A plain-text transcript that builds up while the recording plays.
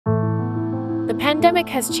pandemic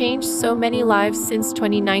has changed so many lives since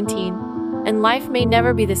 2019, and life may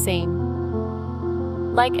never be the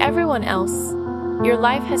same. Like everyone else, your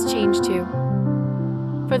life has changed too.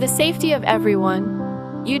 For the safety of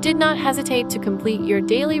everyone, you did not hesitate to complete your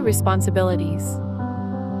daily responsibilities.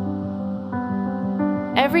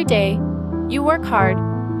 Every day, you work hard,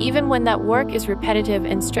 even when that work is repetitive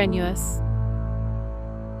and strenuous.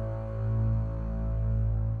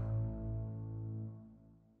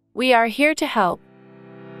 We are here to help.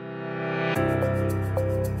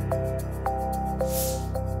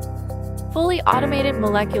 Fully automated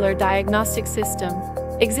molecular diagnostic system,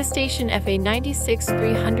 ExiStation FA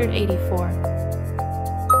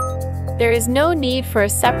 96384. There is no need for a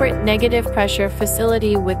separate negative pressure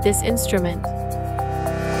facility with this instrument.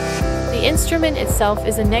 The instrument itself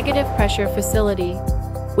is a negative pressure facility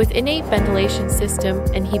with innate ventilation system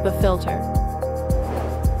and HEPA filter.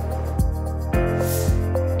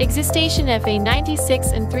 ExiStation FA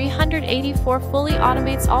 96384 fully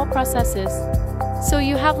automates all processes, so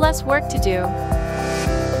you have less work to do.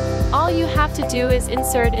 All you have to do is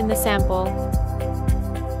insert in the sample.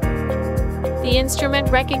 The instrument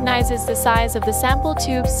recognizes the size of the sample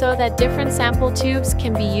tube so that different sample tubes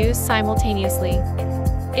can be used simultaneously.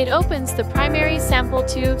 It opens the primary sample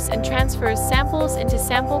tubes and transfers samples into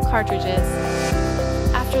sample cartridges.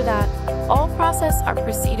 After that, all processes are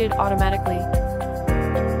proceeded automatically.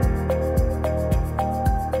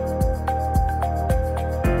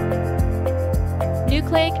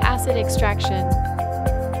 Nucleic acid extraction.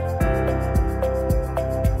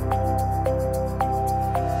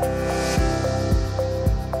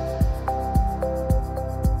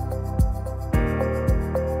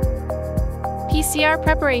 PCR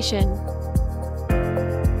preparation.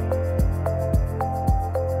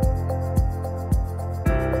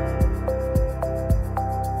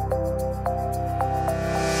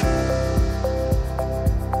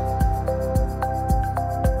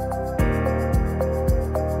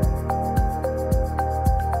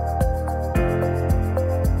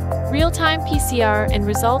 Real-time PCR and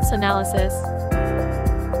results analysis.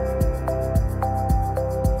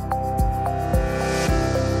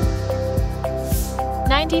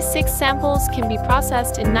 Six samples can be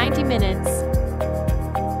processed in 90 minutes.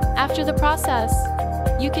 After the process,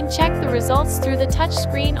 you can check the results through the touch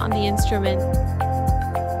screen on the instrument.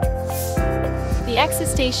 The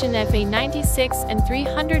ExiStation FA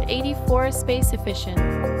 96384 is space efficient.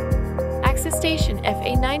 ExiStation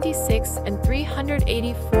FA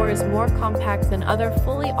 96384 is more compact than other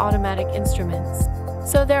fully automatic instruments,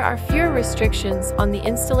 so there are fewer restrictions on the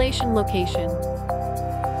installation location.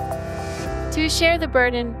 To share the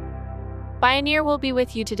burden, BIONEER will be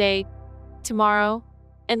with you today, tomorrow,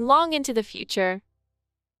 and long into the future.